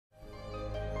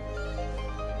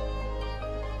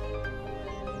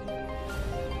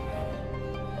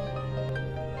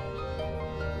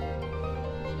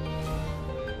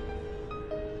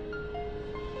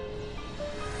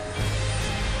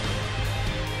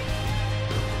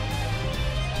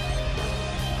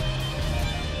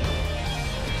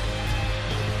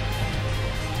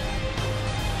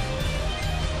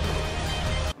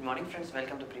morning friends,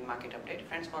 welcome to pre-market update.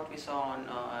 Friends, what we saw on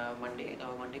Monday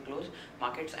close,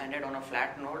 markets ended on a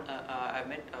flat note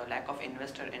amid lack of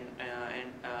investor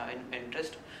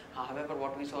interest. However,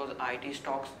 what we saw, IT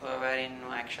stocks were in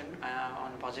action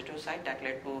on positive side that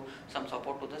led to some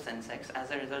support to the Sensex.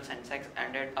 As a result, Sensex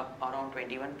ended up around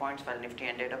 21 points while Nifty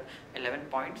ended up 11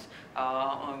 points.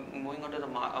 Moving on to the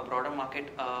broader market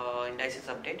indices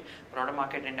update. Broader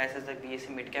market indices, the BSE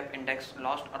mid cap index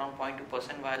lost around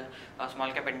 0.2%, while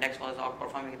small cap index was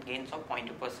outperforming with gains of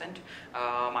 0.2%.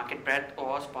 Market breadth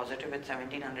was positive with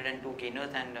 1702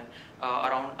 gainers and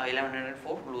around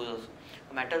 1104 losers.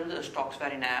 Metal stocks were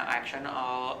in action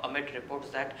amid reports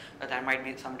that there might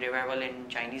be some revival in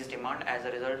Chinese demand. As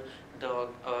a result, the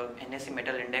NSE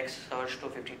metal index surged to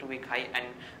 52-week high and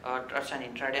touched an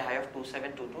intraday high of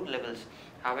 2722 levels.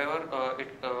 However, it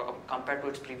compared to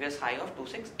its previous high of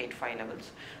 2685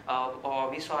 levels.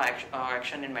 We saw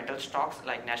action in metal stocks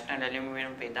like National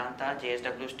Aluminium, Vedanta,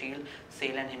 JSW Steel,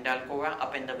 SAIL and Hindalco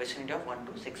up in the vicinity of 1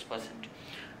 to 6%.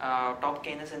 Top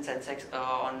gainers in Sensex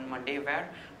on Monday were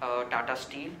Tata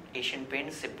Steel, Asian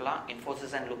Paints, Cipla,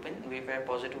 Infosys and Lupin. We were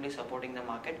positively supporting the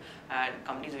market, and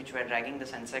companies which were dragging the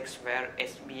Sensex were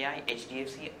SBI,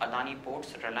 HDFC, Adani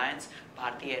Ports, Reliance,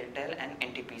 Bharti Airtel and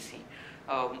NTPC.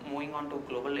 Moving on to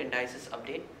global indices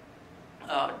update.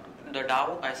 The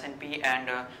Dow, S&P and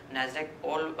Nasdaq,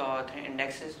 all three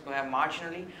indexes were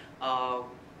marginally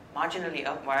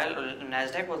up, while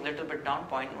Nasdaq was little bit down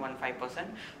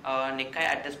 0.15%. Nikkei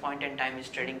at this point in time is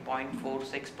trading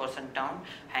 0.46% down.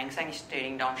 Hang Seng is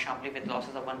trading down sharply with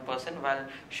losses of 1%, while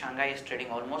Shanghai is trading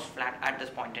almost flat at this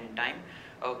point in time.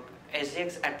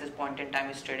 SGX at this point in time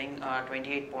is trading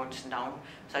 28 points down,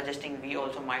 suggesting we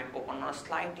also might open on a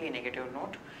slightly negative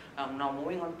note. Now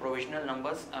moving on provisional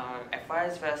numbers,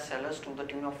 FIs were sellers to the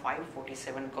tune of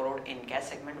 547 crore in gas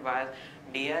segment, while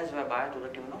DIs were buyers to the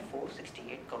tune of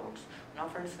 468 crores. Now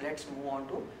friends, let's move on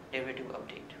to derivative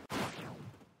update.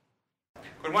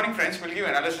 Good morning friends, we'll give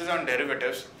analysis on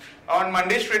derivatives. On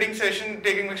Monday's trading session,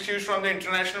 taking mixed cues from the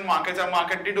international markets, our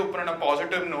market did open on a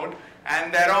positive note,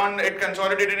 and thereon it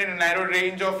consolidated in a narrow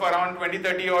range of around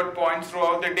 20-30 odd points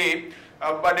throughout the day.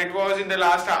 But it was in the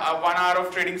last 1 hour of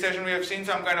trading session we have seen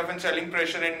some kind of a selling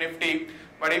pressure in Nifty,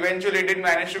 but eventually it did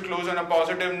manage to close on a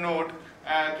positive note,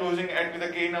 closing with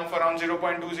a gain of around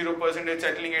 0.20%,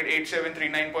 settling at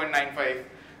 8739.95.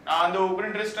 On the open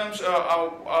interest terms,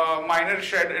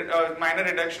 minor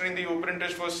reduction in the open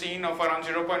interest was seen of around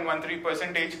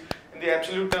 0.13%. In the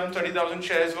absolute terms, 30,000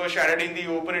 shares were sharded in the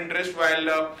open interest,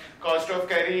 while cost of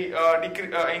carry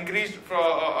increased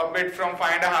a bit from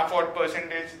 5.5% odd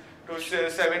to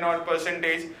 7 odd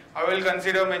percentage. I will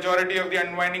consider majority of the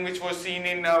unwinding which was seen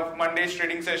in Monday's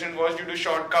trading session was due to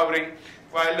short covering,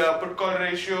 while put call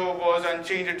ratio was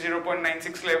unchanged at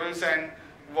 0.96 levels, and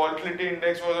volatility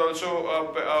index was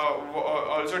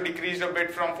also decreased a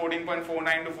bit from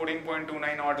 14.49 to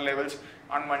 14.29 odd levels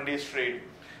on Monday's trade.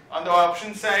 On the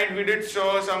option side, we did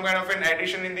show some kind of an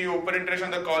addition in the open interest.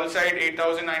 On the call side,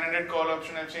 8,900 call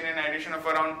option have seen an addition of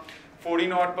around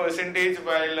 14 odd percentage,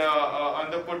 while on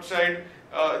the put side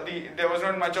there was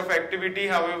not much of activity.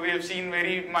 However, we have seen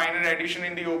very minor addition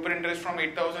in the open interest from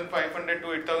 8,500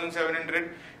 to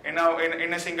 8,700. In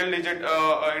a single digit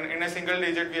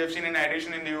we have seen an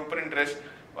addition in the open interest,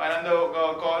 while on the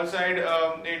call side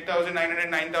 8,900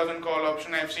 9,000 call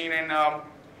option I have seen an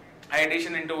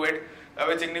addition into it,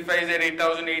 which signifies that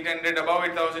 8,800, above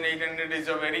 8,800 is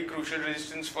a very crucial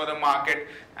resistance for the market,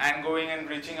 and going and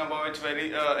reaching above it's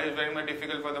very much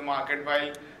difficult for the market.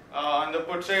 While on the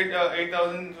put side,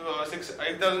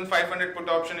 8,500 put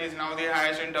option is now the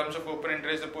highest in terms of open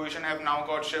interest. The position have now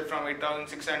got shift from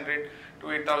 8,600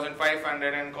 to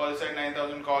 8,500, and call side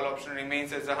 9,000 call option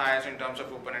remains as the highest in terms of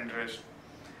open interest.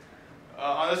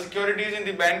 On the securities in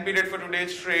the ban period for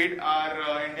today's trade are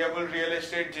Indiabull Real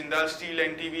Estate, Jindal Steel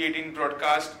and TV18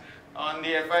 Broadcast. On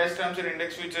the FIS terms and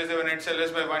index futures, they were net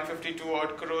sellers by 152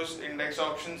 odd crores. Index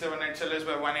options, they were net sellers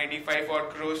by 185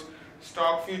 odd crores.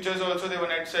 Stock futures also, they were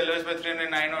net sellers by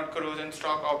 309 odd crores, and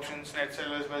stock options net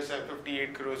sellers by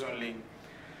 58 crores only.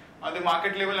 On the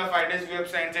market level, our 5-day VWAP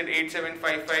stands at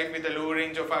 8755 with a low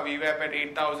range of our VWAP at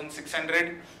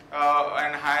 8600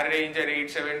 and higher range at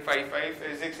 8755.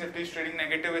 SGX Nifty is trading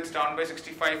negative, it's down by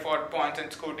 65 odd points and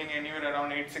it's quoting anywhere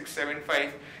around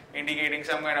 8675, indicating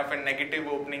some kind of a negative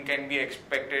opening can be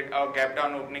expected, or gap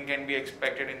down opening can be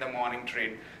expected in the morning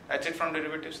trade. That's it from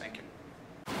derivatives. Thank you.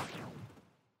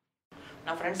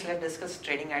 Now friends, let's discuss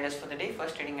trading ideas for the day.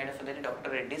 First trading idea for the day,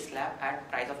 Dr. Reddy's lab at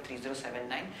price of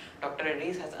 3079. Dr.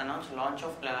 Reddy's has announced launch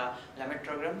of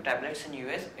Lamitrogram tablets in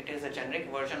US. It is a generic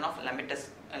version of Lamitel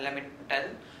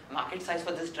Market size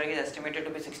for this drug is estimated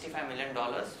to be $65 million.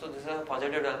 So this is a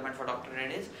positive development for Dr.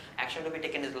 Reddy's. Action to be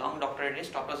taken is long. Dr. Reddy's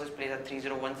stop loss is placed at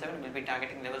 3017. Will be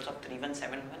targeting levels of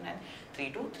 3171 and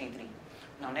 3233.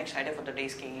 Now next idea for the day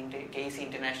is KEC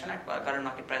International at current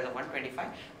market price of 125.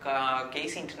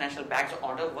 KEC International bags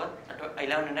order worth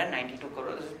 1192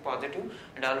 crore. This is positive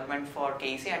development for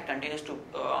KEC and continues to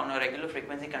on a regular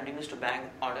frequency continues to bag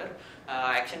order.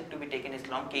 Action to be taken is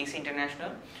long. KEC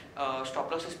International stop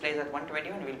loss is placed at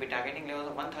 121. We will be targeting levels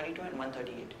of 132 and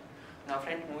 138. Now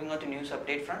friends, moving on to news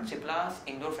update front. Cipla's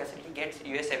indoor facility gets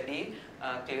US FDA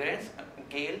clearance.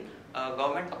 GAIL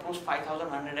government approves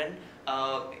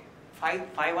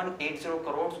 5180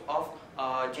 crores of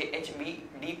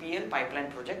JHBDPL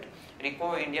pipeline project.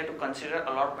 RICO India to consider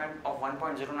allotment of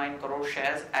 1.09 crore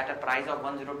shares at a price of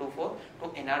 1024 to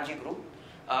NRG Group.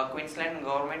 Queensland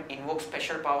government invokes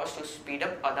special powers to speed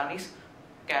up Adani's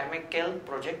Carmichael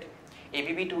project.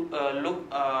 ABB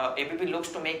looks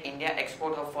to make India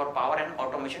export hub for power and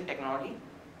automation technology.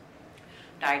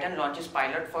 Titan launches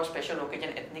pilot for special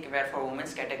occasion ethnic wear for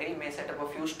women's category, may set up a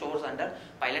few stores under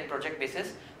pilot project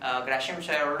basis. Gresham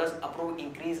shareholders approve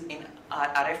increase in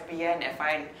RFPA and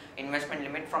FI investment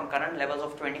limit from current levels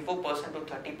of 24% to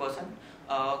 30%.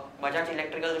 Bajaj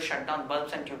Electrical to shut down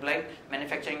bulbs and tube light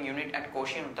manufacturing unit at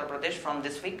Koshi in Uttar Pradesh from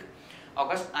this week.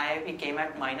 August IIP came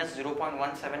at minus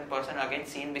 0.17%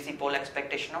 against CNBC poll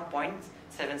expectation of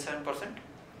 0.77%.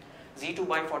 Z2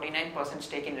 buy 49%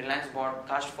 stake in Reliance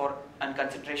Broadcast for a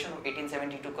consideration of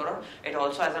 1872 crore. It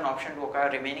also has an option to acquire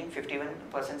remaining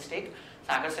 51% stake.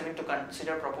 Sagar Cement to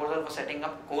consider proposal for setting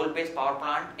up coal-based power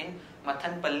plant in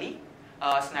Mathanpalli.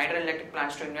 Schneider Electric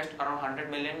plans to invest around 100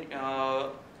 million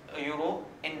euro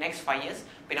in next 5 years.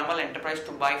 Piramal Enterprise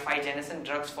to buy 5 Genesis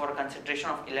drugs for a consideration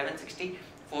of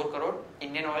 1164 crore.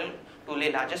 Indian Oil to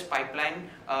lay largest pipeline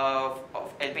of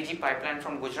LPG pipeline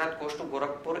from Gujarat coast to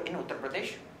Gorakhpur in Uttar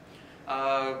Pradesh.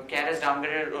 KRS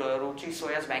downgraded Ruchi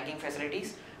Soya's banking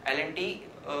facilities. L&T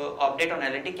update on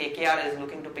L&T. KKR is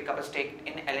looking to pick up a stake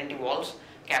in L&T Walls.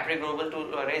 Capri Global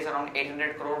to raise around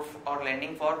 800 crore for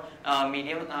lending for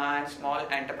medium and small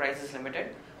enterprises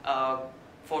limited.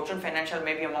 Fortune Financial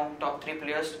may be among top 3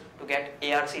 players to get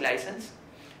ARC license.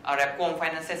 Repco Home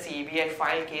Finance says CBI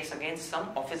filed case against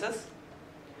some officers.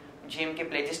 GMK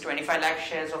pledges 25 lakh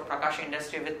shares of Prakash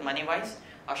Industry with Moneywise.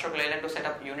 Ashok Leyland to set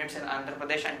up units in Andhra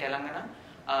Pradesh and Telangana.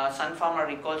 Sun Pharma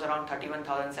recalls around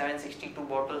 31,762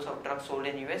 bottles of drugs sold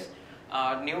in US.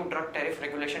 New drug tariff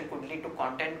regulation could lead to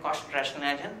content cost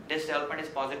rationalization. This development is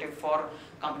positive for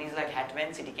companies like Hathway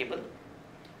and City Cable.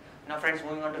 Now friends,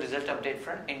 moving on to result update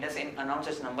front. Indus announced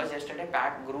its numbers yesterday.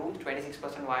 PAT grew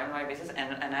 26% Y-on-Y basis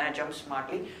and NII jumped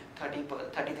smartly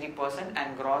 33%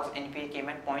 and gross NPA came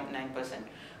at 0.9%.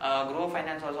 Groww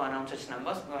Finance also announced its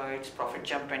numbers. Its profit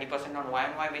jumped 20% on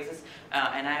Y-on-Y basis.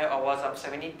 NII was up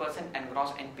 17% and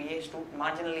gross NPA stood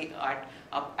marginally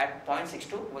up at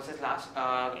 0.62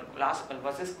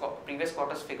 versus previous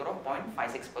quarter's figure of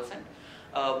 0.56%.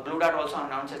 Blue Dart also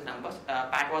announced its numbers.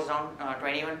 PAT was down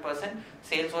 21%,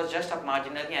 sales was just up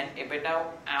marginally, and EBITDA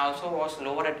also was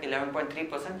lower at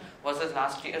 11.3% versus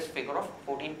last year's figure of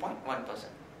 14.1%.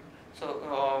 So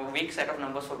weak set of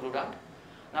numbers for Blue Dart.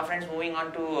 Now friends, moving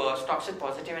on to stocks with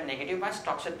positive and negative bias.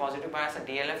 Stocks with positive bias are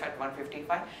DLF at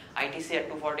 155, ITC at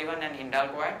 241 and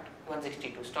Hindalco at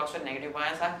 162. Stocks with negative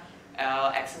bias are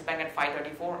Axis Bank at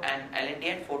 534 and L&T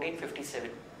at 1457.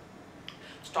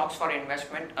 Stocks for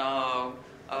investment,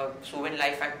 Suvin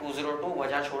Life at 202,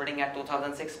 Bajaj Holding at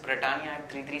 2006, Britannia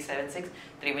at 3376,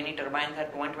 Triveni Turbines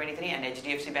at 123 and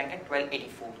HDFC Bank at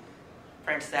 1284.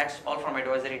 Friends, that's all from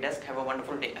Advisory Desk. Have a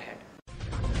wonderful day ahead.